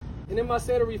And in my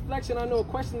state of reflection, I know a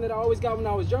question that I always got when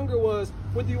I was younger was,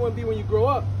 what do you want to be when you grow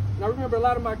up? And I remember a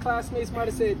lot of my classmates might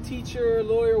have said teacher,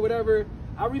 lawyer, whatever.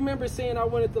 I remember saying I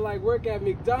wanted to work at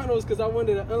McDonald's because I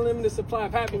wanted an unlimited supply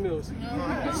of Happy Meals.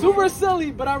 Super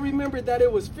silly, but I remembered that it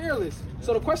was fearless.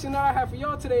 So the question that I have for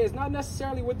y'all today is not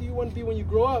necessarily what do you want to be when you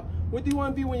grow up. What do you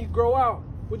want to be when you grow out?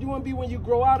 What do you want to be when you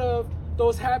grow out of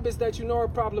those habits that you know are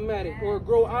problematic, or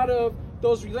grow out of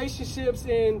those relationships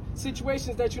and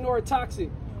situations that you know are toxic,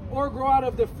 or grow out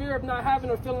of the fear of not having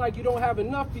or feeling like you don't have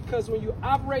enough, because when you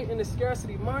operate in a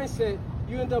scarcity mindset,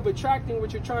 you end up attracting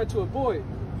what you're trying to avoid.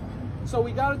 So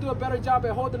we got to do a better job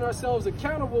at holding ourselves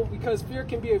accountable, because fear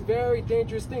can be a very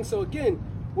dangerous thing. So again,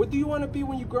 what do you want to be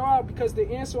when you grow up? Because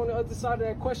the answer on the other side of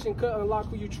that question could unlock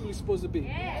who you're truly supposed to be.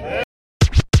 Yeah.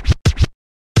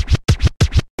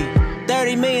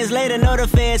 30 millions later, know the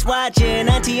feds watching.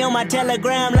 Auntie on my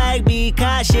telegram like, be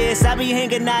cautious. I be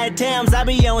hanging out at Thames, I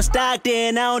be on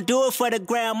Stockton. I don't do it for the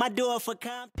gram, I do it for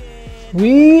Compton.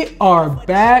 We are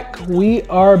back.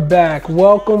 Welcome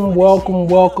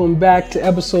back to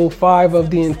episode 5 of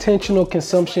the Intentional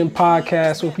Consumption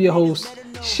Podcast with your host,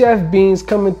 Chef Beans,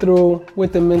 coming through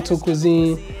with the mental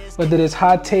cuisine. Whether it's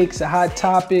hot takes or hot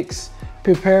topics,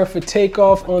 prepare for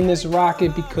takeoff on this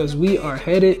rocket, because we are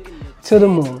headed to the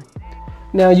moon.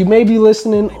 Now, you may be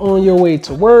listening on your way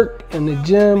to work, in the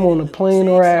gym, on the plane,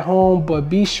 or at home, but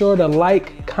be sure to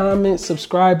like, comment,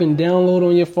 subscribe, and download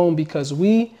on your phone, because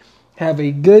we have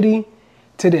a goodie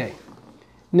today.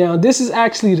 Now, this is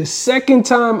actually the second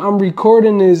time I'm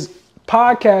recording this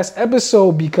podcast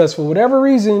episode, because for whatever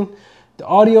reason, the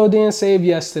audio didn't save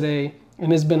yesterday,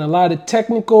 and there's been a lot of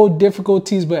technical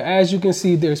difficulties, but as you can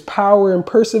see, there's power in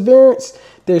perseverance.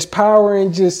 There's power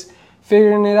in just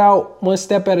figuring it out one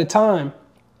step at a time.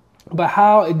 But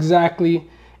how exactly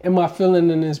am I feeling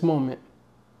in this moment?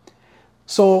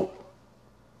 So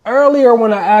earlier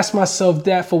when I asked myself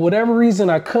that, for whatever reason,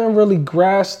 I couldn't really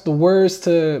grasp the words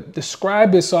to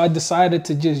describe it. So I decided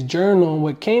to just journal. And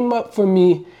what came up for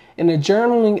me in the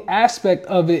journaling aspect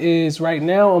of it is, right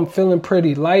now I'm feeling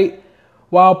pretty light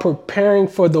while preparing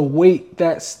for the weight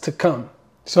that's to come.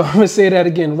 So I'm going to say that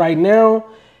again. Right now,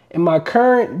 in my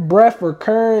current breath or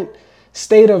current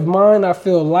state of mind, I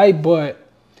feel light, but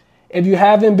if you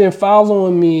haven't been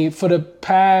following me for the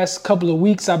past couple of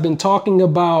weeks, I've been talking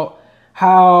about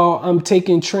how I'm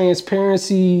taking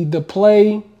Transparency, the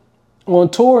play, on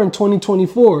tour in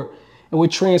 2024. And what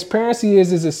Transparency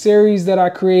is a series that I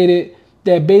created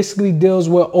that basically deals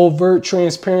with overt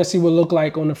transparency would look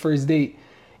like on the first date.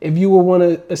 If you would want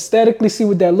to aesthetically see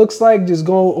what that looks like, just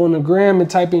go on the gram and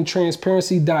type in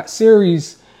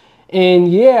transparency.series.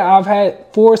 And yeah, I've had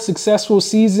 4 successful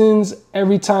seasons.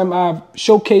 Every time I've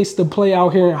showcased the play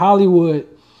out here in Hollywood,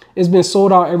 it's been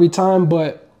sold out every time,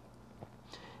 but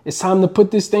it's time to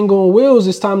put this thing on wheels.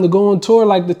 It's time to go on tour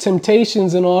like the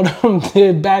Temptations and all them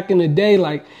did back in the day.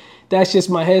 Like, that's just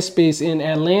my headspace. And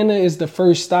Atlanta is the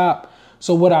first stop.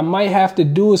 So what I might have to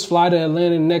do is fly to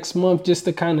Atlanta next month just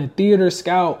to kind of theater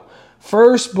scout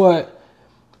first, but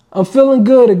I'm feeling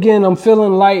good. Again, I'm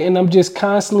feeling light, and I'm just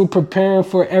constantly preparing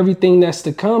for everything that's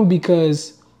to come,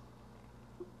 because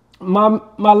my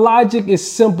logic is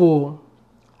simple.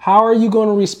 How are you going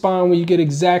to respond when you get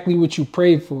exactly what you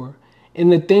prayed for?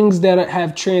 And the things that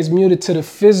have transmuted to the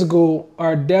physical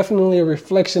are definitely a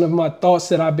reflection of my thoughts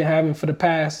that I've been having for the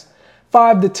past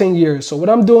 5 to 10 years. So what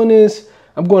I'm doing is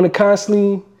I'm going to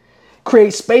constantly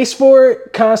create space for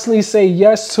it, constantly say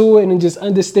yes to it, and just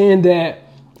understand that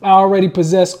I already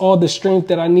possess all the strength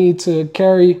that I need to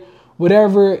carry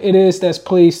whatever it is that's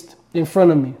placed in front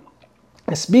of me.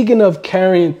 And speaking of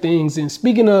carrying things, and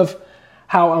speaking of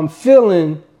how I'm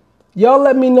feeling, y'all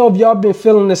let me know if y'all been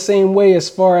feeling the same way, as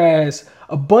far as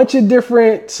a bunch of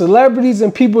different celebrities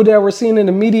and people that we're seeing in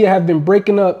the media have been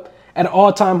breaking up at an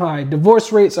all-time high.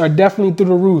 Divorce rates are definitely through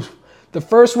the roof. The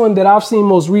first one that I've seen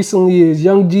most recently is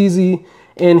Young Jeezy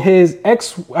and his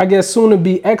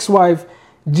soon-to-be ex-wife,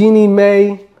 Jeannie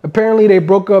Mae. Apparently they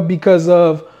broke up because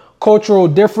of cultural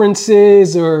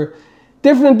differences or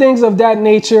different things of that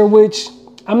nature, which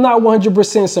I'm not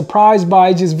 100% surprised by.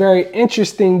 It's just very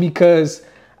interesting, because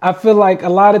I feel like a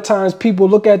lot of times people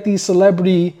look at these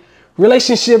celebrity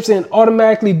relationships and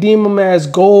automatically deem them as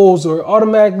goals, or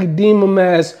automatically deem them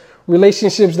as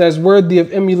relationships that's worthy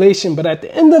of emulation. But at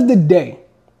the end of the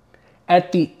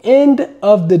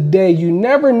day, you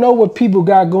never know what people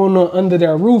got going on under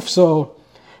their roof. So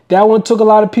that one took a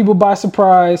lot of people by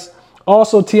surprise.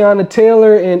 Also, Tiana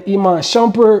Taylor and Iman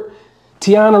Shumpert.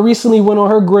 Tiana recently went on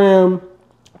her gram,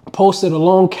 posted a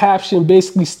long caption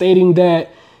basically stating that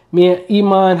me and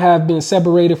Iman have been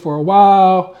separated for a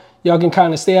while. y'all can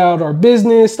kind of stay out of our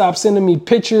business, stop sending me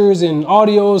pictures and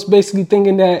audios, basically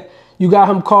thinking that you got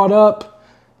him caught up,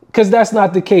 because that's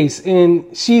not the case. And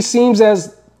she seems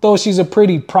as though she's a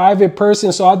pretty private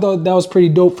person, so I thought that was pretty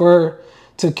dope for her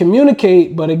to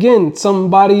communicate. But again,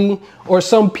 somebody or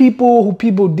some people who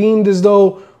people deemed as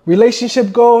though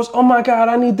relationship goals, oh my God,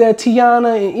 I need that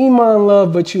Tiana and Iman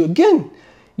love. But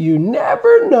you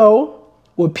never know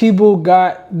what people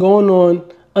got going on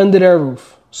under their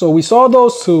roof. So we saw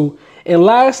those two. And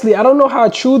lastly, I don't know how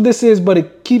true this is, but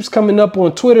it keeps coming up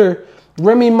on Twitter.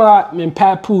 Remy Ma and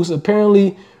Papoose.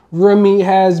 Apparently, Remy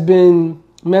has been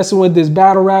messing with this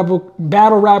battle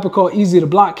rapper called Easy the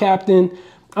Block Captain.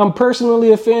 I'm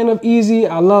personally a fan of Easy.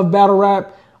 I love battle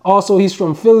rap. Also, he's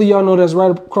from Philly. Y'all know that's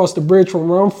right across the bridge from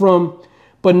where I'm from.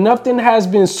 But nothing has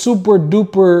been super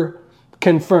duper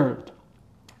confirmed.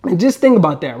 And just think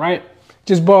about that, right?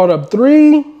 Just brought up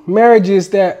 3 marriages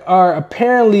that are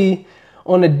apparently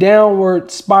on a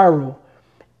downward spiral.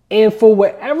 And for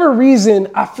whatever reason,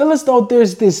 I feel as though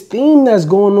there's this theme that's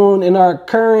going on in our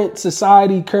current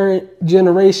society, current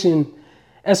generation,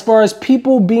 as far as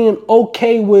people being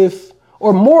okay with,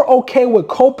 or more okay with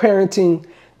co-parenting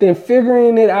than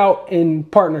figuring it out in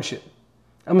partnership.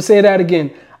 I'm gonna say that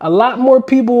again. A lot more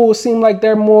people seem like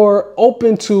they're more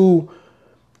open to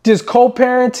just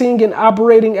co-parenting and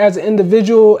operating as an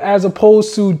individual as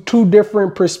opposed to 2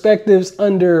 different perspectives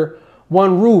under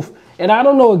one roof. And I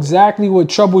don't know exactly what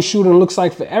troubleshooting looks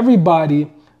like for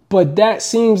everybody, but that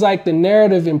seems like the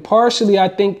narrative. And partially, I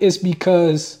think it's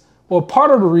because, well,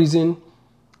 part of the reason,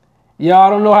 y'all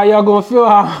don't know how y'all gonna feel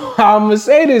how I'm gonna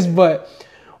say this, but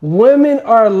women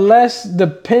are less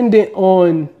dependent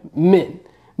on men,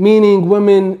 meaning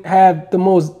women are the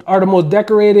most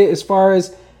decorated as far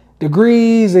as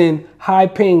degrees and high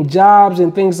paying jobs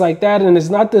and things like that. And it's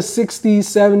not the 60s,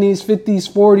 70s,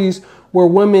 50s, 40s where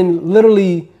women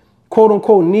literally, quote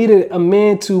unquote, needed a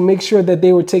man to make sure that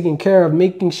they were taken care of,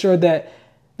 making sure that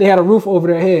they had a roof over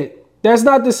their head. That's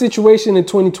not the situation in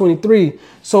 2023.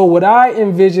 So what I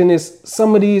envision is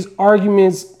some of these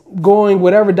arguments going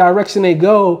whatever direction they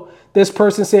go. This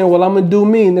person saying, well, I'm going to do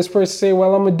me. And this person saying,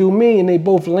 well, I'm going to do me. And they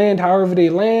both land however they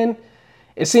land.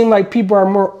 It seems like people are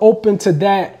more open to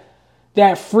that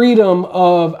freedom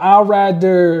of I'd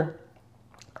rather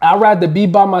be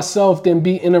by myself than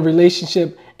be in a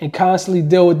relationship and constantly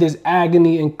deal with this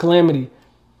agony and calamity.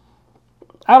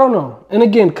 I don't know. And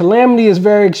again, calamity is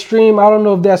very extreme. I don't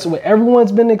know if that's what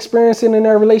everyone's been experiencing in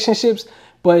their relationships,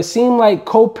 but it seemed like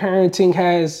co-parenting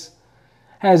has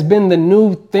been the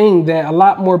new thing that a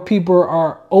lot more people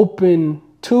are open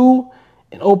to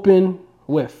and open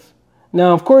with.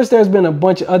 Now, of course, there's been a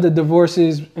bunch of other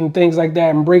divorces and things like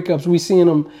that and breakups. We've seen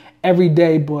them every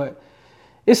day, but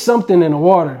it's something in the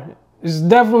water. It's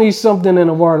definitely something in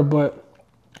the water, but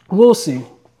we'll see.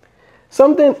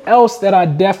 Something else that I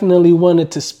definitely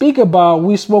wanted to speak about,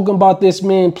 we've spoken about this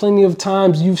man plenty of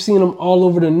times. You've seen him all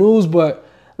over the news, but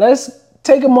let's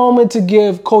take a moment to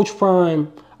give Coach Prime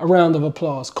a round of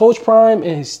applause. Coach Prime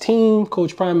and his team,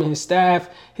 Coach Prime and his staff,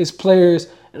 his players,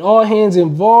 and all hands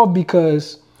involved,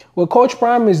 because what Coach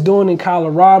Prime is doing in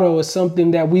Colorado is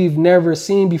something that we've never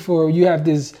seen before. You have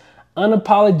this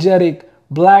unapologetic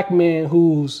black man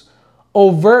who's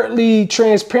overtly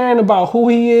transparent about who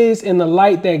he is and the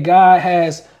light that God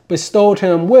has bestowed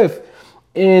him with.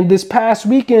 And this past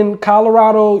weekend,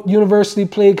 Colorado University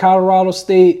played Colorado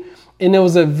State, and it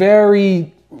was a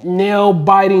very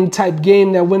nail-biting type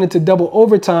game that went into double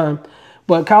overtime.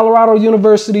 But Colorado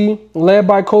University, led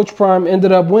by Coach Prime,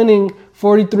 ended up winning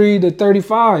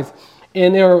 43-35.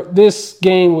 And this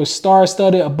game was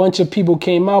star-studded. A bunch of people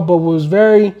came out, but what was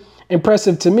very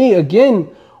impressive to me, again,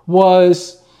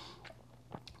 was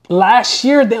last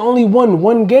year they only won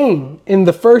 1 game. In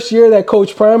the first year that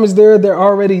Coach Prime is there, they're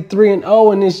already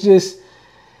 3-0, and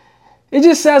it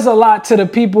just says a lot to the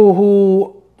people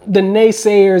who, the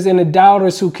naysayers and the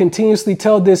doubters who continuously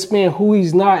tell this man who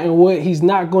he's not and what he's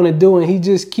not going to do, and he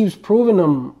just keeps proving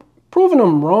them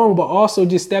wrong, but also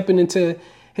just stepping into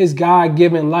his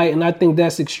God-given light. And I think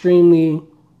that's extremely,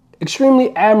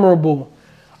 extremely admirable.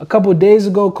 A couple of days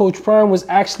ago, Coach Prime was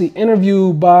actually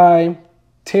interviewed by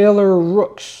Taylor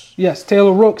Rooks. Yes,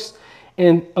 Taylor Rooks.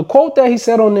 And a quote that he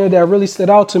said on there that really stood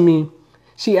out to me,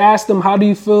 she asked him, how do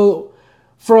you feel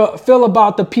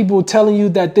about the people telling you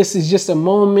that this is just a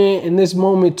moment and this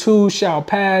moment too shall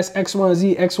pass, X, Y,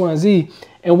 Z, X, Y, Z.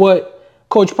 And what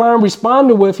Coach Prime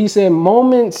responded with, he said,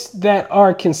 moments that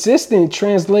are consistent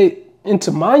translate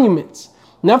into monuments.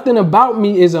 Nothing about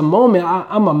me is a moment.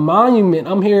 I'm a monument.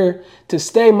 I'm here to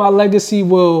stay. My legacy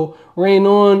will reign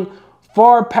on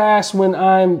far past when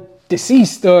I'm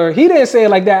deceased, or he didn't say it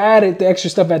like that, added the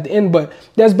extra stuff at the end, but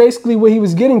that's basically what he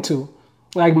was getting to.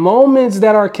 Like, moments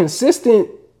that are consistent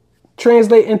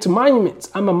translate into monuments.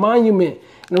 I'm a monument.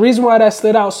 And the reason why that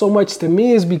stood out so much to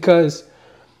me is because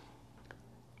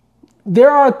there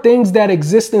are things that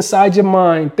exist inside your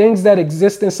mind, things that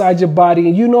exist inside your body,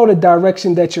 and you know the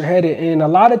direction that you're headed. And a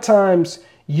lot of times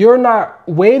you're not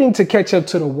waiting to catch up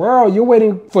to the world. You're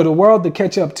waiting for the world to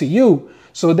catch up to you.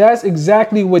 So that's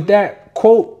exactly what that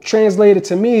quote translated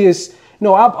to me is,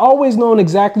 I've always known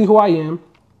exactly who I am.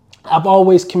 I've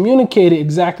always communicated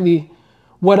exactly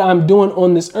what I'm doing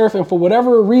on this earth. And for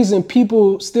whatever reason,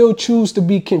 people still choose to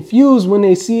be confused when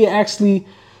they see it actually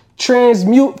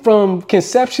transmute from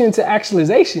conception to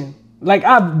actualization. Like,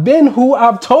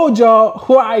 I've told y'all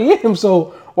who I am.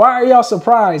 So why are y'all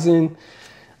surprised? And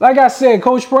like I said,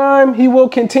 Coach Prime, he will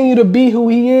continue to be who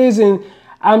he is. And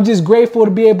I'm just grateful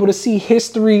to be able to see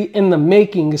history in the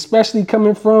making, especially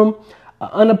coming from an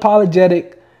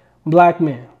unapologetic black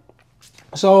man.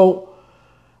 So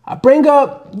I bring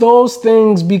up those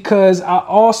things because I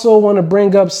also want to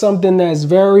bring up something that's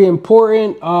very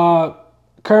important.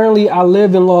 Currently, I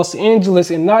live in Los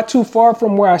Angeles, and not too far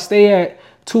from where I stay at,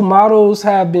 2 models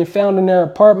have been found in their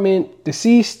apartment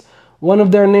deceased. One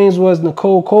of their names was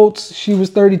Nicole Coates. She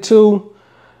was 32.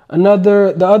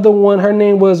 The other one, her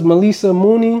name was Melissa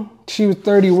Mooney. She was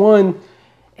 31.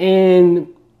 And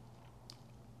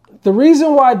the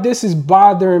reason why this is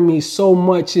bothering me so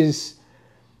much is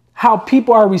how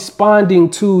people are responding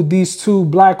to these 2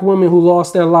 black women who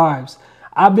lost their lives.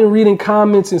 I've been reading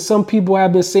comments, and some people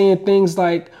have been saying things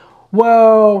like,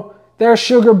 well, they're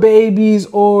sugar babies,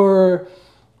 or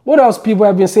what else people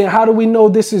have been saying? How do we know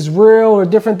this is real, or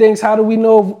different things? How do we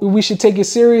know we should take it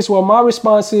serious? Well, my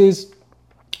response is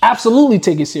absolutely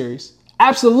take it serious.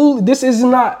 Absolutely. This is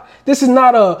not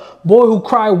a boy who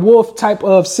cried wolf type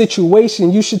of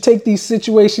situation. You should take these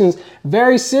situations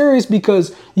very serious,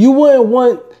 because you wouldn't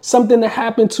want something to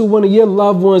happen to one of your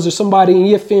loved ones or somebody in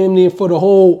your family, and for the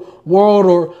whole world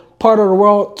or part of the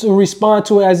world to respond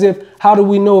to it as if, how do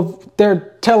we know if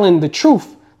they're telling the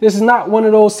truth? This is not one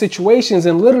of those situations.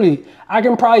 And literally, I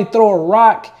can probably throw a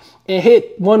rock and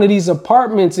hit one of these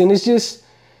apartments, and it's just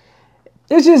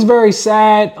very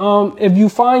sad. If you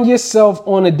find yourself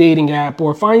on a dating app,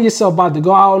 or find yourself about to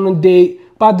go out on a date,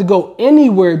 about to go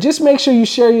anywhere, just make sure you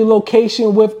share your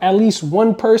location with at least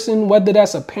one person, whether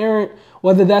that's a parent,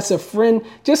 whether that's a friend.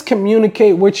 Just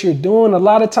communicate what you're doing. A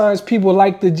lot of times people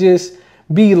like to just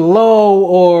be low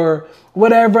or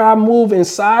whatever. I move in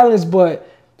silence, but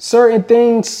certain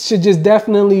things should just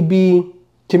definitely be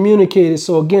communicated.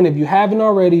 So again, if you haven't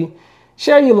already,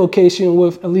 share your location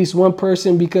with at least one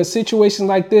person, because situations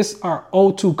like this are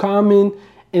all too common.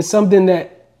 And something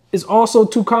that is also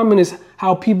too common is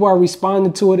how people are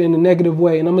responding to it in a negative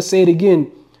way. And I'm going to say it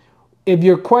again. If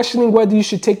you're questioning whether you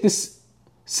should take this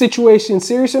situation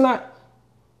serious or not,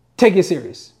 take it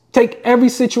serious. Take every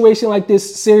situation like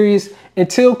this serious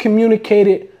until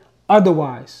communicated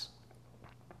otherwise.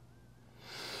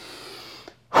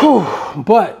 Whew.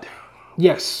 But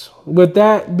yes, with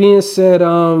that being said,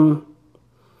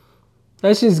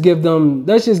 let's just give them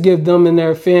and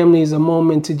their families a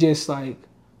moment to just like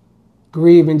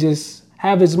grieve and just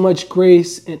have as much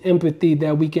grace and empathy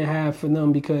that we can have for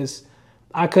them, because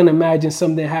I couldn't imagine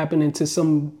something happening to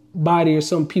somebody or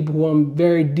some people who I'm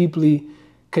very deeply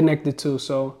connected to.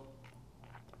 So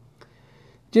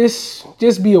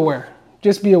just be aware.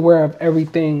 Just be aware of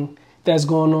everything that's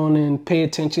going on, and pay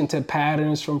attention to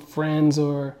patterns from friends,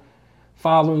 or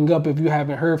following up if you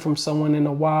haven't heard from someone in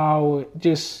a while.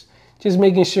 Just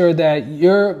making sure that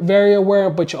you're very aware,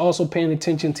 but you're also paying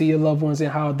attention to your loved ones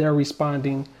and how they're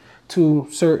responding to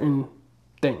certain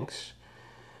things.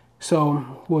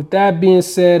 So with that being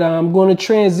said, I'm going to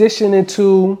transition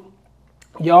into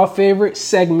y'all favorite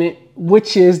segment,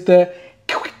 which is the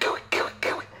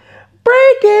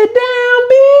break it down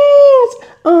beans.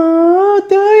 Oh,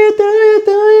 do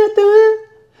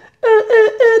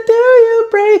you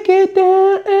break it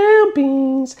down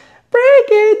beans? Break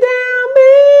it down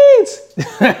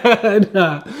beans.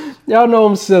 Nah, y'all know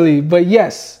I'm silly, but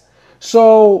yes.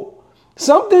 So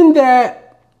something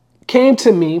that came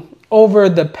to me over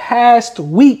the past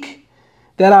week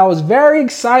that I was very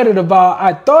excited about.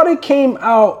 I thought it came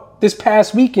out this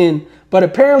past weekend, but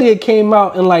apparently it came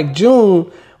out in like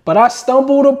June. But I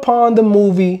stumbled upon the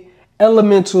movie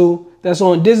Elemental that's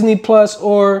on Disney Plus,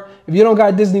 or if you don't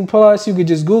got Disney Plus, you could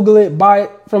just Google it, buy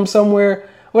it from somewhere,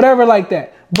 whatever like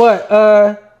that.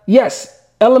 But yes,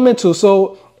 Elemental.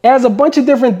 So it has a bunch of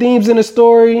different themes in the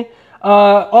story.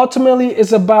 Ultimately,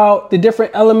 it's about the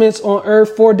different elements on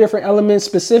Earth, 4 different elements,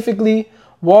 specifically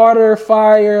water,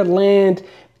 fire, land,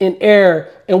 and air,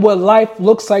 and what life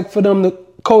looks like for them to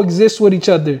coexist with each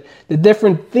other. The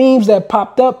different themes that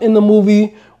popped up in the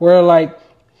movie were like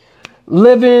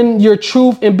living your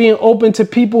truth and being open to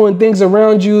people and things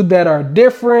around you that are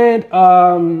different,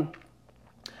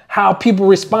 how people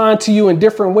respond to you in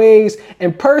different ways.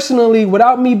 And personally,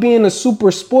 without me being a super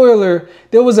spoiler,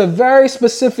 there was a very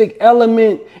specific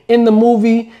element in the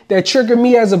movie that triggered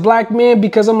me as a black man,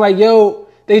 because I'm like, yo,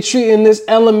 they treating this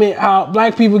element how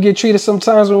black people get treated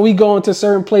sometimes when we go into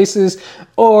certain places,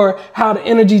 or how the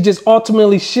energy just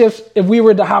ultimately shifts if we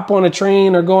were to hop on a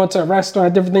train or go into a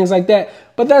restaurant, different things like that.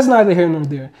 But that's neither here nor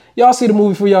there. Y'all see the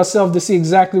movie for yourself to see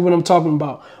exactly what I'm talking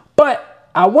about. But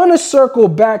I want to circle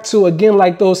back to, again,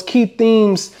 like those key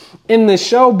themes in the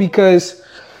show, because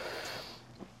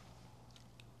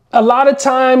a lot of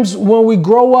times when we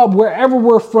grow up, wherever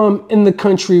we're from in the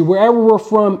country, wherever we're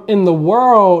from in the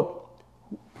world,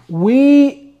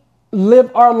 we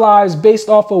live our lives based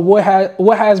off of what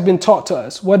has been taught to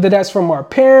us, whether that's from our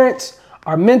parents,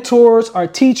 our mentors, our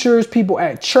teachers, people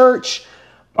at church,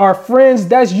 our friends.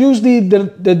 That's usually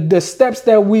the steps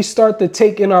that we start to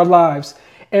take in our lives.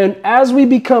 And as we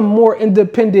become more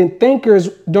independent thinkers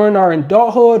during our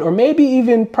adulthood, or maybe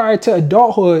even prior to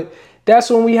adulthood, that's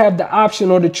when we have the option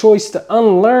or the choice to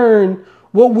unlearn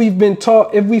what we've been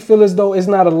taught if we feel as though it's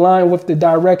not aligned with the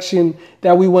direction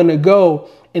that we want to go.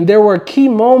 And there were key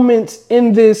moments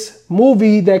in this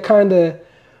movie that kind of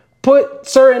put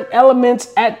certain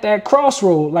elements at that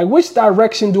crossroad. Like, which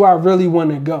direction do I really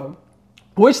want to go?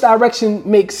 Which direction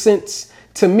makes sense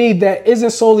to me that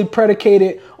isn't solely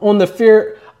predicated on the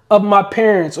fear of my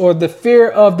parents or the fear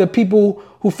of the people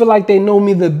who feel like they know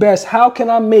me the best? How can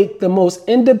I make the most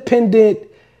independent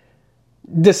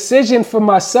decision for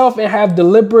myself and have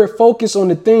deliberate focus on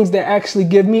the things that actually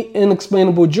give me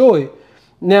inexplainable joy?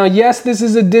 Now, yes, this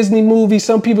is a Disney movie.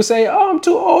 Some people say, oh, I'm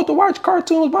too old to watch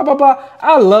cartoons, blah, blah, blah.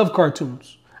 I love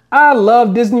cartoons. I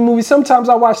love Disney movies. Sometimes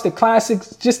I watch the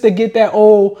classics just to get that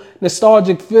old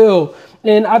nostalgic feel.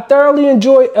 And I thoroughly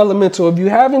enjoy Elemental. If you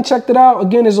haven't checked it out,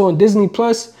 again, it's on Disney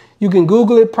Plus. You can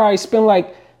Google it, probably spend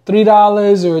like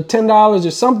 $3 or $10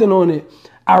 or something on it.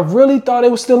 I really thought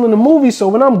it was still in the movie. So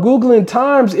when I'm Googling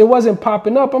times, it wasn't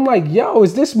popping up. I'm like, yo,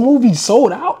 is this movie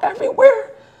sold out everywhere?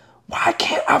 Why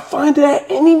can't I find it at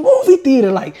any movie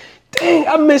theater? Like, dang,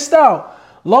 I missed out.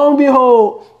 Long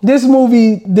behold, this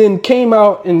movie then came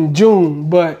out in June,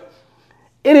 but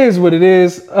it is what it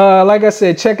is. Like I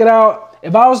said, check it out.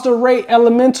 If I was to rate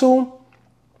Elemental,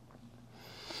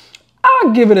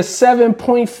 I'll give it a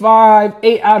 7.5,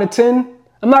 8 out of 10.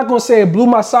 I'm not going to say it blew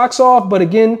my socks off, but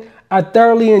again, I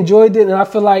thoroughly enjoyed it. And I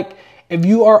feel like if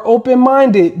you are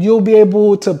open-minded, you'll be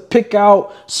able to pick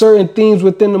out certain themes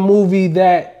within the movie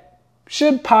that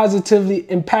should positively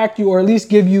impact you, or at least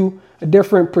give you a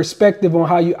different perspective on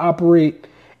how you operate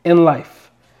in life.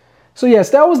 So yes,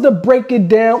 that was the break it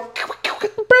down beans.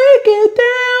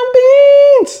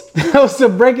 That was the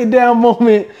break it down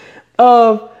moment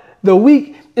of the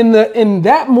week. In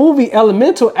that movie,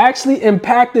 Elemental actually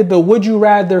impacted the would you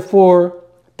rather for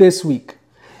this week.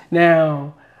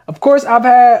 Now, of course, I've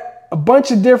had a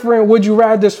bunch of different would you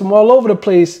rathers from all over the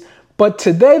place, but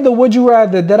today the would you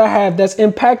rather that I have that's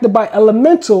impacted by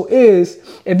Elemental is,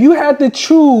 if you had to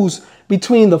choose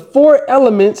between the 4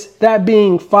 elements, that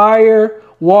being fire,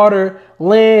 water,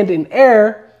 land, and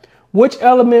air, which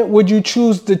element would you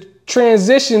choose to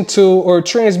transition to or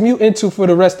transmute into for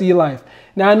the rest of your life?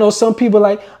 Now, I know some people are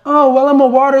like, oh, well, I'm a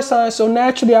water sign, so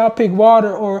naturally I'll pick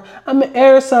water, or I'm an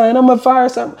air sign, I'm a fire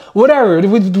sign, whatever.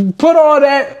 We put all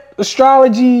that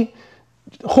astrology,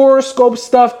 horoscope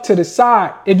stuff to the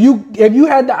side. If you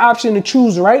had the option to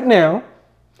choose right now,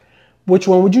 which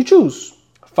one would you choose?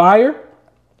 Fire,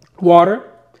 water,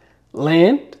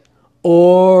 land,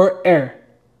 or air?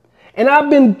 And I've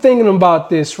been thinking about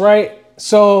this, right?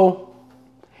 So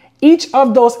each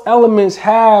of those elements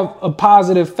have a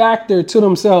positive factor to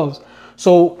themselves.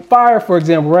 So fire, for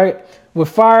example, right? With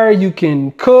fire, you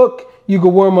can cook, you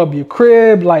can warm up your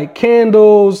crib, light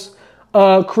candles,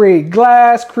 create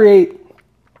glass, create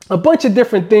a bunch of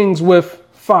different things with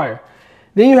fire.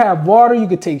 Then you have water, you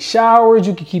can take showers,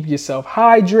 you can keep yourself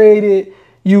hydrated,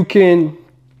 you can,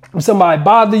 if somebody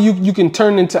bother you, you can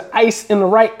turn into ice in the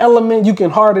right element, you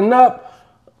can harden up,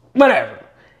 whatever.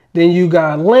 Then you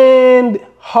got land,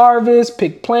 harvest,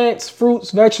 pick plants,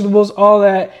 fruits, vegetables, all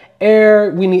that.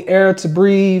 Air, we need air to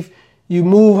breathe. You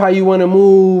move how you want to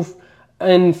move.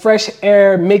 And fresh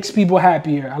air makes people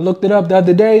happier. I looked it up the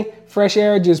other day. Fresh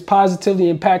air just positively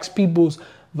impacts people's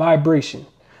vibration.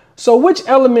 So which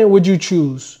element would you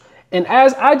choose? And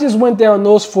as I just went down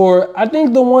those 4, I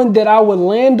think the one that I would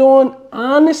land on,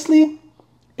 honestly,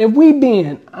 if we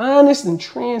being honest and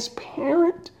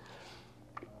transparent,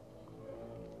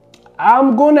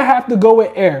 I'm going to have to go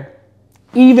with air.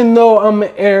 Even though I'm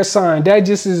an air sign, that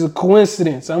just is a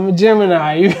coincidence. I'm a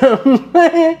Gemini, you know what I'm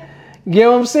saying? Get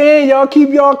what I'm saying? Y'all keep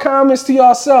y'all comments to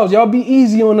yourselves. Y'all be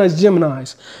easy on us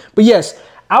Geminis. But yes,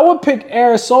 I would pick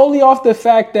air solely off the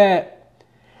fact that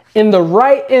in the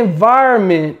right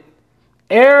environment,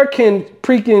 air can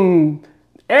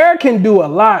do a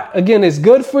lot. Again, it's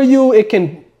good for you. It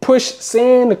can push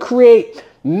sand to create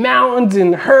mountains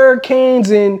and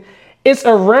hurricanes, and it's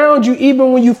around you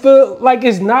even when you feel like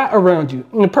it's not around you.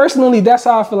 And personally, that's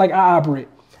how I feel like I operate.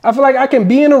 I feel like I can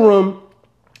be in a room.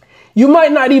 You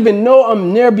might not even know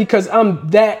I'm there because I'm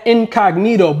that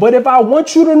incognito. But if I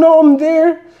want you to know I'm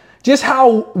there, just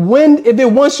if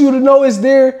it wants you to know it's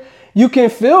there, you can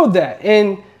feel that.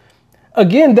 And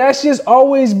again, that's just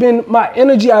always been my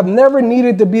energy. I've never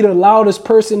needed to be the loudest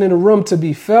person in the room to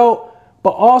be felt.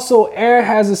 But also air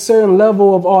has a certain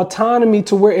level of autonomy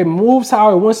to where it moves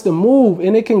how it wants to move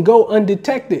and it can go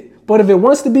undetected. But if it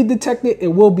wants to be detected, it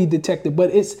will be detected.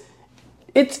 But it's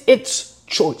its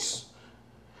choice.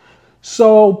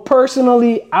 So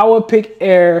personally, I would pick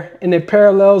air, and it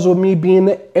parallels with me being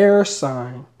the air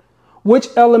sign. Which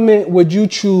element would you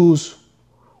choose?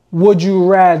 Would you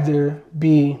rather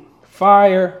be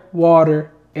fire,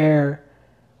 water, air,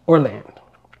 or land?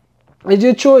 It's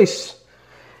your choice.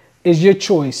 It's your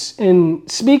choice. And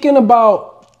speaking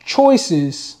about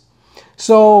choices,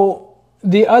 so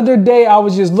the other day I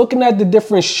was just looking at the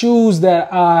different shoes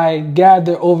that I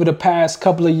gathered over the past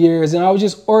couple of years, and I was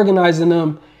just organizing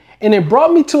them. And it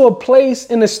brought me to a place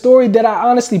in the story that I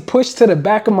honestly pushed to the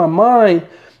back of my mind.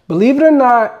 Believe it or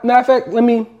not, matter of fact, let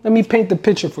me paint the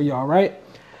picture for y'all, right?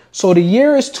 So the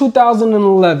year is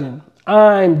 2011.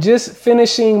 I'm just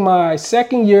finishing my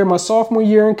second year, my sophomore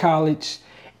year in college.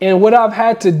 And what I've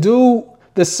had to do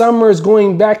the summers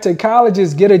going back to college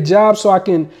is get a job so I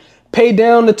can pay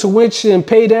down the tuition,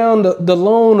 pay down the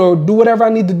loan, or do whatever I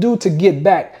need to do to get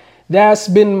back. That's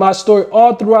been my story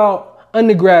all throughout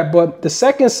undergrad. But the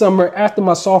second summer after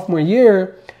my sophomore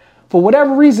year, for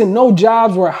whatever reason, no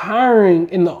jobs were hiring.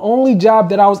 And the only job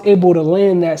that I was able to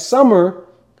land that summer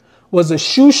was a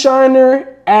shoe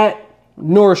shiner at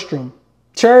Nordstrom,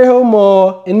 Cherry Hill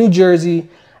Mall in New Jersey.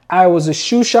 I was a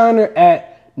shoe shiner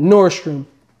at Nordstrom.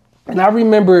 And I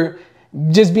remember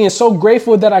just being so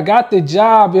grateful that I got the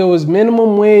job. It was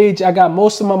minimum wage. I got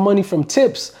most of my money from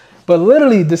tips. But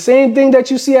literally the same thing that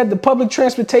you see at the public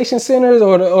transportation centers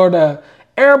or the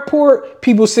airport,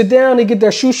 people sit down, they get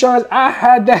their shoe shines. I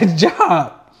had that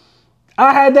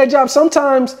job.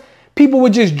 Sometimes people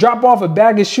would just drop off a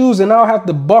bag of shoes and I'll have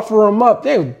to buffer them up.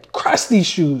 They would crush these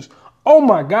shoes. Oh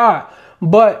my God.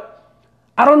 But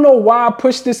I don't know why I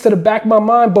pushed this to the back of my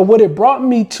mind, but what it brought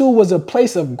me to was a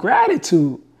place of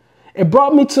gratitude. It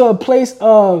brought me to a place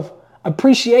of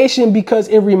appreciation because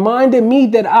it reminded me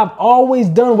that I've always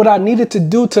done what I needed to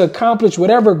do to accomplish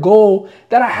whatever goal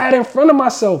that I had in front of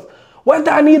myself.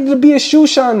 Whether I needed to be a shoe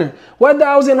shiner, whether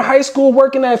I was in high school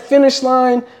working at Finish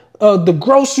Line, the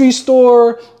grocery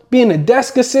store, being a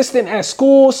desk assistant at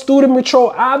school, student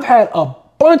patrol, I've had a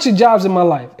bunch of jobs in my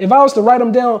life. If I was to write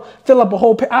them down, fill up a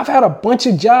whole page, I've had a bunch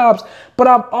of jobs, but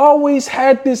I've always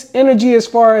had this energy as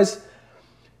far as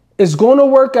it's going to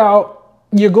work out.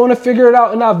 You're going to figure it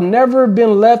out. And I've never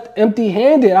been left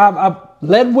empty-handed. I've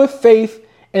led with faith,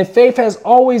 and faith has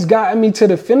always gotten me to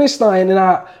the finish line. And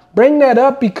I bring that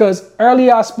up because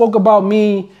earlier I spoke about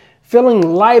me feeling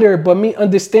lighter, but me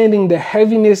understanding the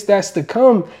heaviness that's to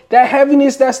come. That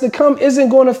heaviness that's to come isn't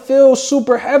going to feel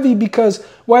super heavy because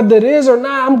whether it is or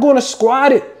not, I'm going to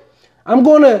squat it. I'm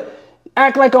going to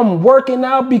act like I'm working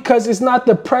out because it's not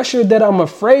the pressure that I'm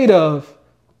afraid of.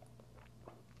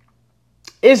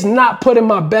 It's not putting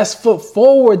my best foot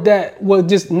forward that will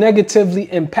just negatively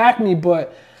impact me,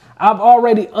 but I've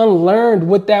already unlearned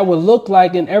what that would look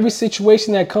like in every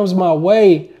situation that comes my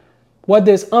way.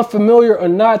 Whether it's unfamiliar or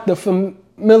not, the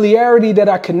familiarity that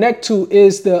I connect to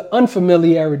is the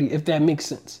unfamiliarity, if that makes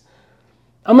sense.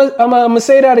 I'm gonna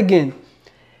say that again.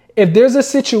 If there's a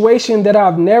situation that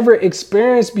I've never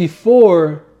experienced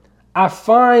before, I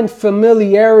find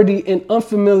familiarity in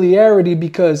unfamiliarity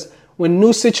because when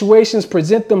new situations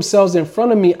present themselves in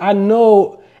front of me, I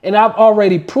know, and I've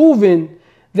already proven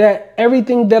that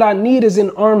everything that I need is in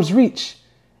arm's reach.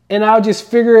 And I'll just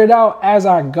figure it out as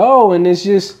I go. And it's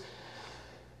just,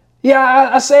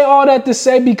 I say all that to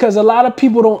say because a lot of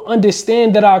people don't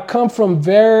understand that I come from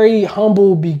very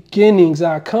humble beginnings.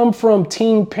 I come from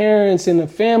teen parents and a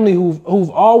family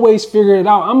who've always figured it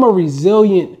out. I'm a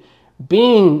resilient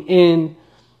being, and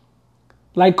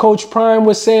like Coach Prime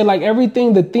was saying, like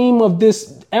everything, the theme of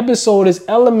this episode is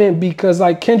Element, because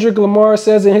like Kendrick Lamar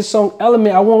says in his song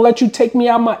Element, I won't let you take me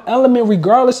out my element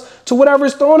regardless to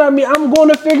whatever's thrown at me. I'm going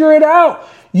to figure it out.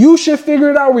 You should figure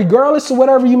it out regardless of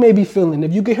whatever you may be feeling.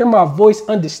 If you can hear my voice,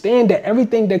 understand that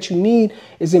everything that you need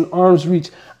is in arm's reach.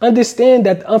 Understand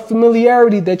that the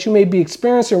unfamiliarity that you may be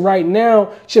experiencing right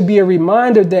now should be a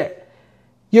reminder that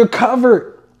you're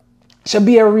covered. Should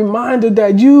be a reminder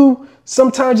that you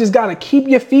sometimes just got to keep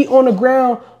your feet on the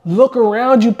ground, look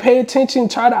around you, pay attention,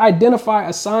 try to identify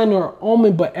a sign or an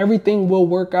omen, but everything will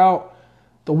work out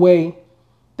the way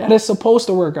that it's supposed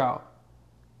to work out.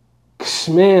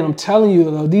 Man, I'm telling you,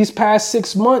 though, these past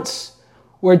 6 months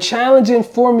were challenging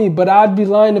for me, but I'd be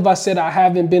lying if I said I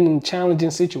haven't been in challenging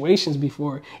situations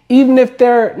before, even if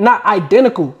they're not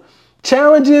identical.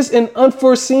 Challenges and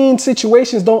unforeseen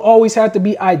situations don't always have to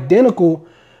be identical,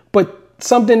 but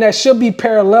something that should be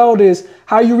paralleled is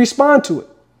how you respond to it.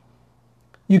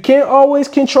 You can't always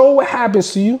control what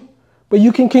happens to you, but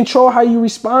you can control how you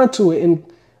respond to it. And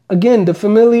again, the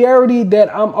familiarity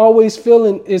that I'm always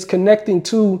feeling is connecting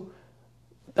to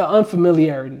the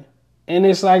unfamiliarity. And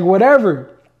it's like, whatever.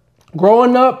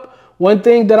 Growing up, one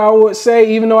thing that I would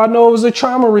say, even though I know it was a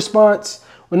trauma response,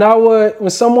 when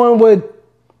someone would,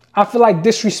 I feel like,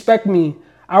 disrespect me,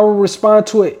 I would respond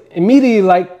to it immediately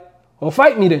like, well,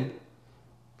 fight me then.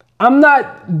 I'm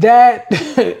not that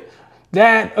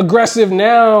that aggressive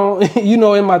now,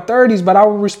 in my 30s, but I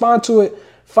will respond to it,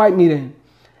 fight me then.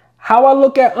 How I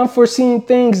look at unforeseen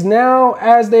things now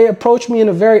as they approach me in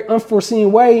a very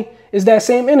unforeseen way is that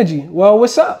same energy. Well,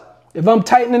 what's up? If I'm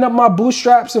tightening up my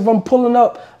bootstraps, if I'm pulling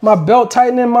up my belt,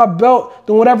 tightening my belt,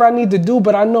 doing whatever I need to do,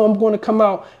 but I know I'm going to come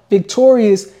out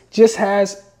victorious just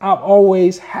as I've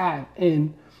always have.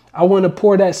 And I want to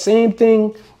pour that same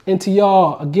thing into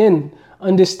y'all. Again,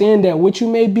 understand that what you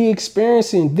may be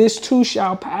experiencing, this too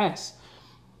shall pass.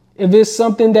 If it's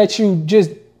something that you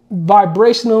just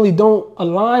vibrationally don't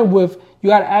align with, you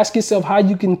got to ask yourself how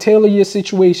you can tailor your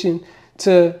situation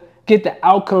to get the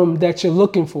outcome that you're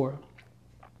looking for.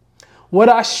 Would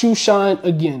I shoe shine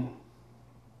again?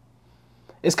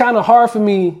 It's kind of hard for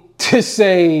me to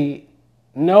say,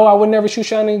 no, I would never shoe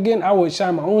shine again. I would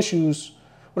shine my own shoes.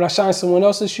 Would I shine someone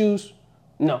else's shoes?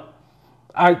 No.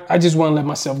 I just want to let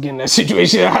myself get in that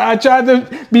situation. I tried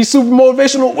to be super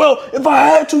motivational. Well, if I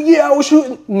had to, yeah, I would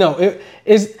shoot. No,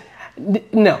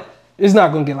 it's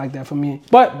not going to get like that for me.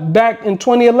 But back in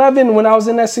 2011, when I was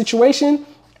in that situation,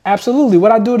 absolutely.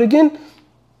 Would I do it again?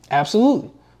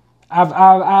 Absolutely.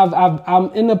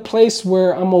 I'm in a place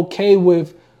where I'm okay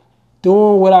with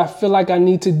doing what I feel like I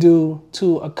need to do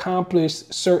to accomplish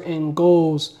certain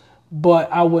goals,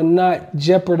 but I would not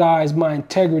jeopardize my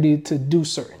integrity to do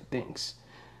certain things.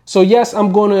 So yes,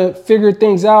 I'm going to figure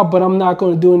things out, but I'm not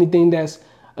going to do anything that's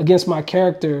against my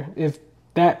character, if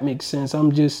that makes sense.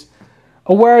 I'm just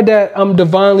aware that I'm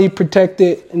divinely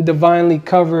protected and divinely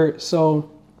covered. So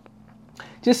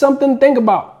just something to think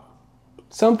about.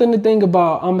 Something to think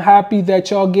about. I'm happy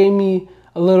that y'all gave me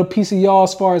a little piece of y'all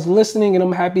as far as listening, and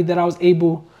I'm happy that I was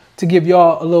able to give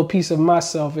y'all a little piece of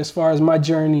myself as far as my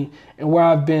journey and where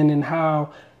I've been and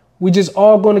how we just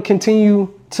all going to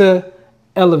continue to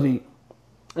elevate.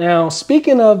 Now,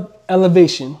 speaking of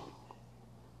elevation,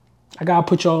 I got to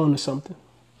put y'all on to something.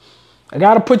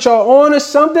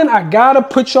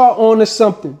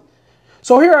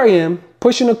 So here I am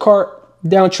pushing a cart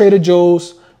down Trader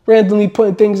Joe's, randomly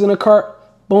putting things in a cart.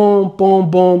 Boom, boom,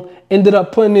 boom. Ended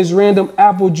up putting this random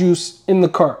apple juice in the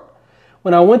cart.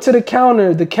 When I went to the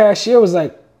counter, the cashier was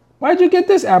like, "Why'd you get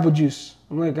this apple juice?"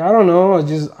 I'm like, "I don't know.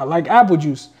 I like apple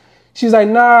juice." She's like,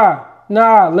 nah,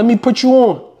 let me put you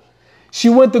on. She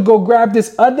went to go grab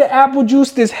this other apple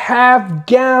juice, this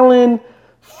half-gallon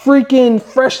freaking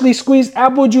freshly squeezed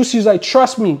apple juice. She's like,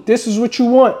 "Trust me, this is what you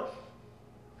want."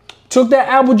 Took that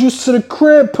apple juice to the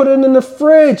crib, put it in the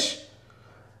fridge.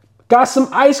 Got some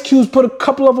ice cubes, put a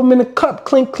couple of them in a cup.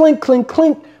 Clink, clink, clink,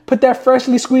 clink. Put that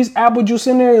freshly squeezed apple juice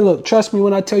in there. Look, trust me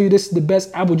when I tell you this is the best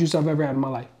apple juice I've ever had in my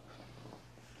life.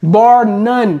 Bar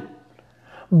none,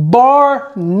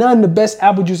 the best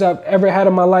apple juice I've ever had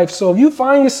in my life. So if you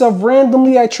find yourself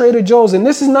randomly at Trader Joe's, and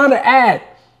this is not an ad,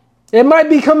 it might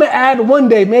become an ad one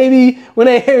day.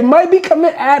 It might become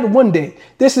an ad one day.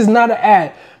 This is not an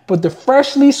ad. But the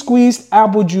freshly squeezed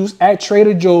apple juice at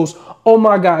Trader Joe's, oh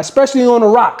my God, especially on the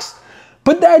rocks.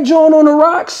 Put that joint on the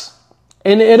rocks,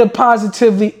 and it'll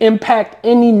positively impact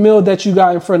any meal that you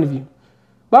got in front of you.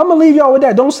 But I'm going to leave y'all with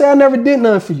that. Don't say I never did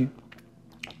nothing for you.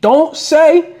 Don't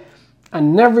say I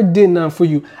never did nothing for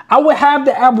you. I would have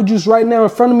the apple juice right now in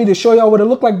front of me to show y'all what it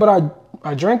looked like, but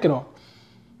I drank it all.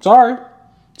 Sorry,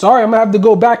 I'm going to have to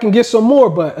go back and get some more.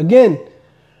 But again,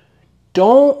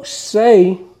 don't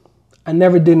say I I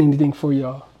never did anything for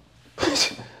y'all.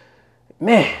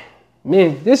 man,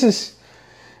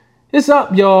 it's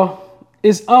up, y'all.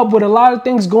 It's up with a lot of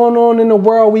things going on in the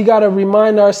world. We got to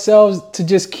remind ourselves to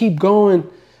just keep going.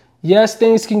 Yes,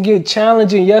 things can get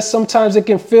challenging. Yes, sometimes it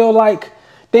can feel like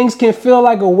things can feel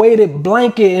like a weighted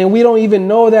blanket and we don't even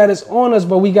know that it's on us,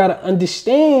 but we got to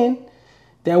understand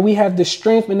that we have the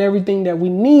strength and everything that we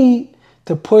need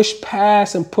to push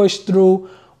past and push through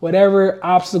whatever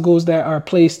obstacles that are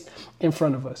placed in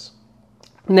front of us.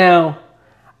 Now,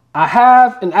 I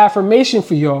have an affirmation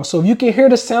for y'all. So if you can hear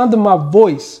the sound of my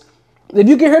voice,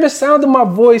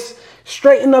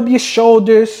 straighten up your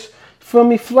shoulders, feel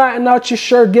me, flatten out your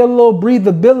shirt, get a little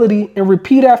breathability, and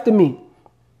repeat after me.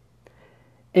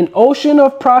 An ocean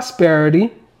of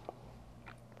prosperity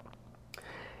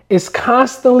is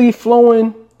constantly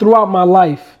flowing throughout my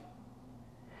life,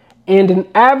 and an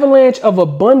avalanche of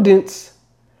abundance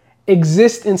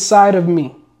exists inside of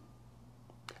me.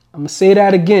 I'm going to say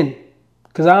that again,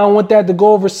 because I don't want that to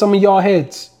go over some of y'all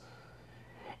heads.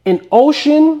 An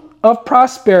ocean of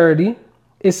prosperity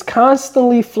is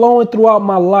constantly flowing throughout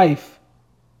my life,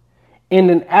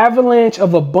 and an avalanche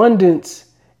of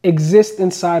abundance exists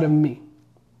inside of me.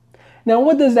 Now,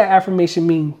 what does that affirmation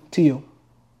mean to you?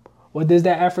 What does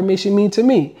that affirmation mean to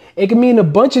me? It can mean a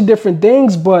bunch of different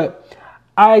things, but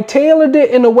I tailored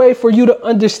it in a way for you to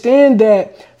understand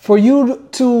that for you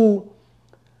to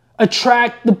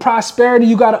attract the prosperity,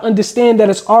 you got to understand that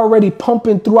it's already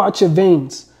pumping throughout your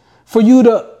veins. For you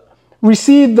to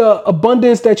receive the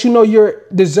abundance that you know you're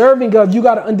deserving of, you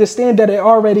got to understand that it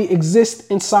already exists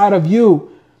inside of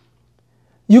you.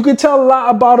 You can tell a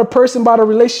lot about a person by the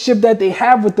relationship that they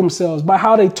have with themselves, by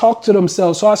how they talk to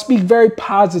themselves. So I speak very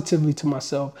positively to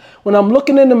myself. When I'm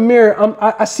looking in the mirror,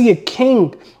 I see a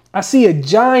king. I see a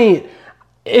giant.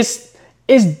 It's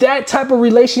that type of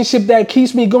relationship that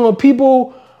keeps me going.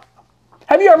 People,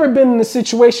 have you ever been in a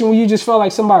situation where you just felt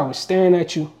like somebody was staring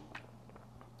at you?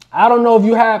 I don't know if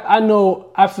you have.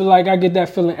 I feel like I get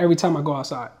that feeling every time I go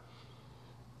outside.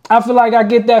 I feel like I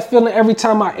get that feeling every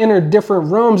time I enter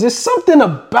different rooms. There's something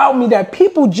about me that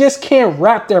people just can't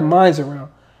wrap their minds around.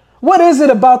 What is it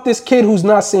about this kid who's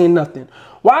not saying nothing?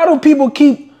 Why do people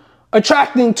keep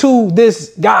attracting to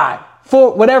this guy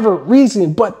for whatever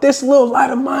reason? But this little light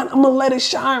of mine, I'm going to let it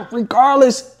shine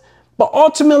regardless. But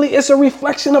ultimately, it's a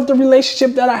reflection of the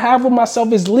relationship that I have with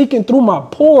myself. It's leaking through my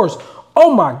pores.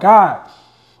 Oh my God.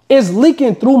 It's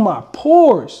leaking through my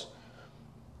pores.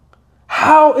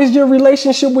 How is your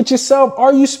relationship with yourself?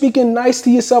 Are you speaking nice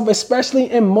to yourself, especially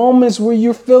in moments where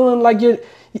you're feeling like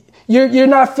you're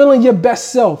not feeling your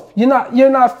best self? You're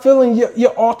not feeling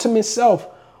your ultimate self.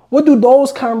 What do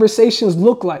those conversations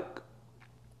look like?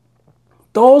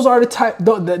 Those are the type,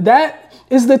 that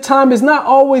is the time. It's not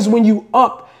always when you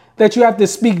up that you have to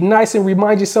speak nice and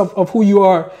remind yourself of who you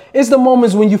are. It's the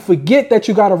moments when you forget that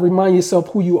you got to remind yourself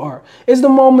who you are. It's the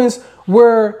moments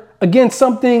where, again,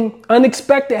 something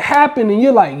unexpected happened and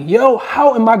you're like, yo,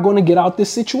 how am I going to get out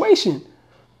this situation?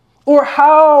 Or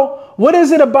what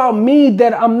is it about me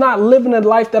that I'm not living a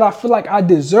life that I feel like I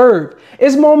deserve?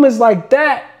 It's moments like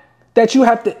that you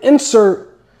have to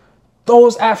insert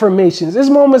those affirmations. It's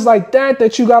moments like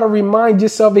that you got to remind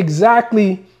yourself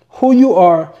exactly who you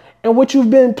are and what you've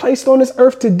been placed on this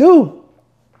earth to do.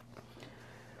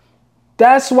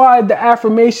 That's why the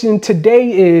affirmation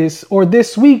today is, or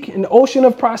this week, an ocean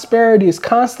of prosperity is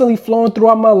constantly flowing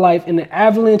throughout my life and an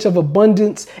avalanche of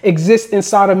abundance exists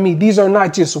inside of me. These are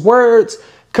not just words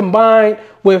combined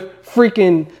with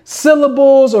freaking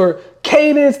syllables or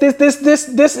cadence.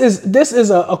 This is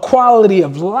a quality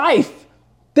of life.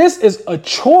 This is a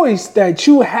choice that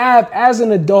you have as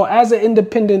an adult, as an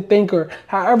independent thinker,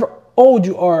 however old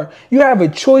you are. You have a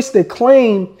choice to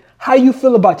claim how you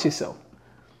feel about yourself.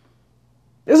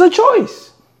 It's a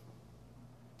choice.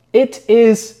 It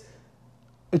is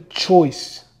a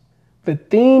choice. The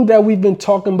theme that we've been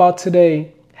talking about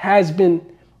today has been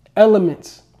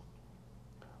elements.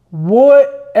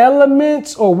 What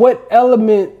elements or what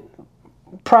element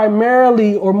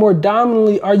primarily or more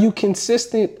dominantly are you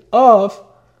consistent of?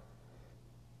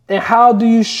 And how do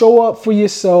you show up for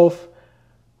yourself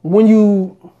when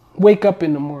you wake up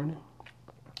in the morning?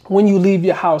 When you leave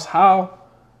your house, how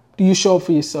do you show up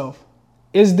for yourself?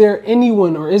 Is there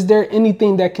anyone or is there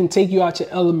anything that can take you out your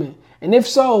element? And if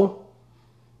so,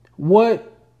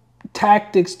 what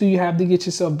tactics do you have to get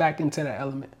yourself back into that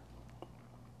element?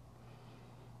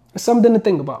 It's something to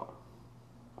think about.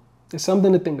 It's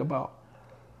something to think about.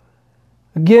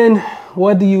 Again,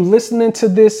 whether you listening to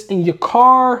this in your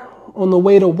car, on the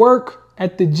way to work,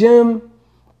 at the gym,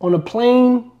 on a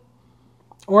plane,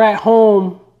 or at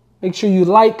home, make sure you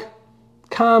like,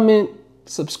 comment,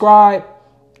 subscribe,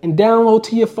 and download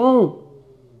to your phone.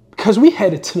 Because we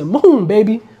headed to the moon,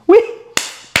 baby.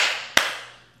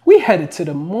 We headed to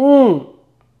the moon.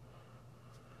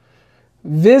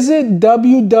 Visit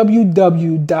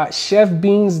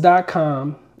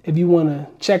www.chefbeans.com if you want to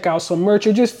check out some merch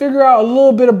or just figure out a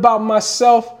little bit about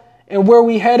myself and where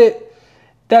we headed.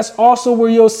 That's also where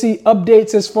you'll see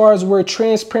updates as far as where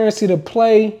Transparency to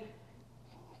Play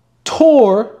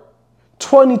Tour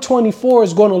 2024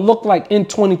 is going to look like in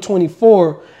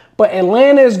 2024. But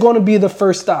Atlanta is going to be the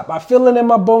first stop. I feel it in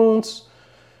my bones.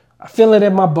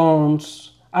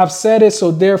 I've said it,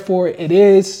 so therefore it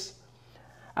is.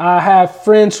 I have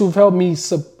friends who've helped me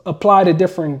apply to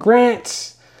different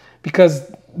grants because,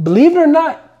 believe it or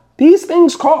not, these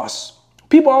things cost.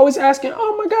 People are always asking,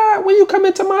 oh my God, when you come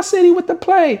into my city with the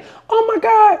play? Oh my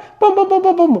God, boom, boom, boom,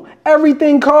 boom, boom.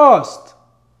 Everything costs.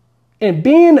 And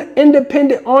being an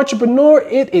independent entrepreneur,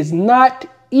 it is not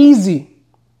easy.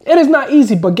 It is not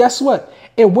easy, but guess what?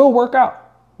 It will work out.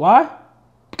 Why?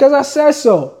 Because I said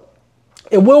so.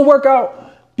 It will work out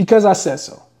because I said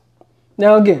so.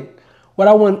 Now again, what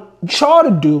I want y'all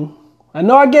to do, I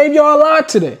know I gave y'all a lot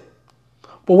today,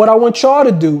 but what I want y'all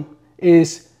to do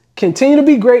is continue to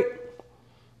be great,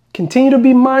 continue to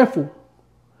be mindful,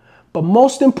 but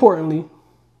most importantly,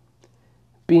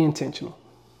 be intentional.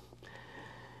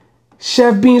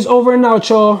 Chef Beans over and out,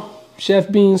 y'all.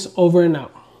 Chef Beans over and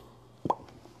out.